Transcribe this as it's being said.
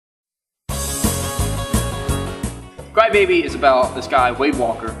Cry-Baby is about this guy, Wade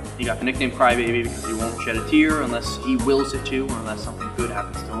Walker. He got the nickname Cry-Baby because he won't shed a tear unless he wills it to, or unless something good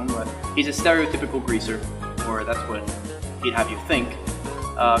happens to him. But he's a stereotypical greaser, or that's what he'd have you think.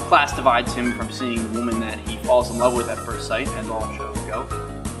 Class divides him from seeing the woman that he falls in love with at first sight, as all shows go.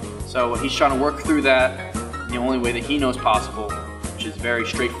 So he's trying to work through that the only way that he knows possible, which is very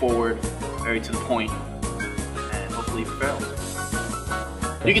straightforward, very to the point, and hopefully he prevails.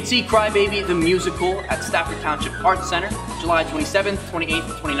 You can see Cry-Baby the musical at Stafford Township Arts Center, July 27th, 28th,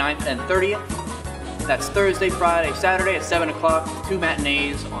 29th, and 30th. That's Thursday, Friday, Saturday at 7 o'clock, 2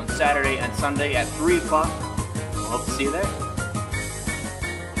 matinees on Saturday and Sunday at 3 o'clock. We'll hope to see you there.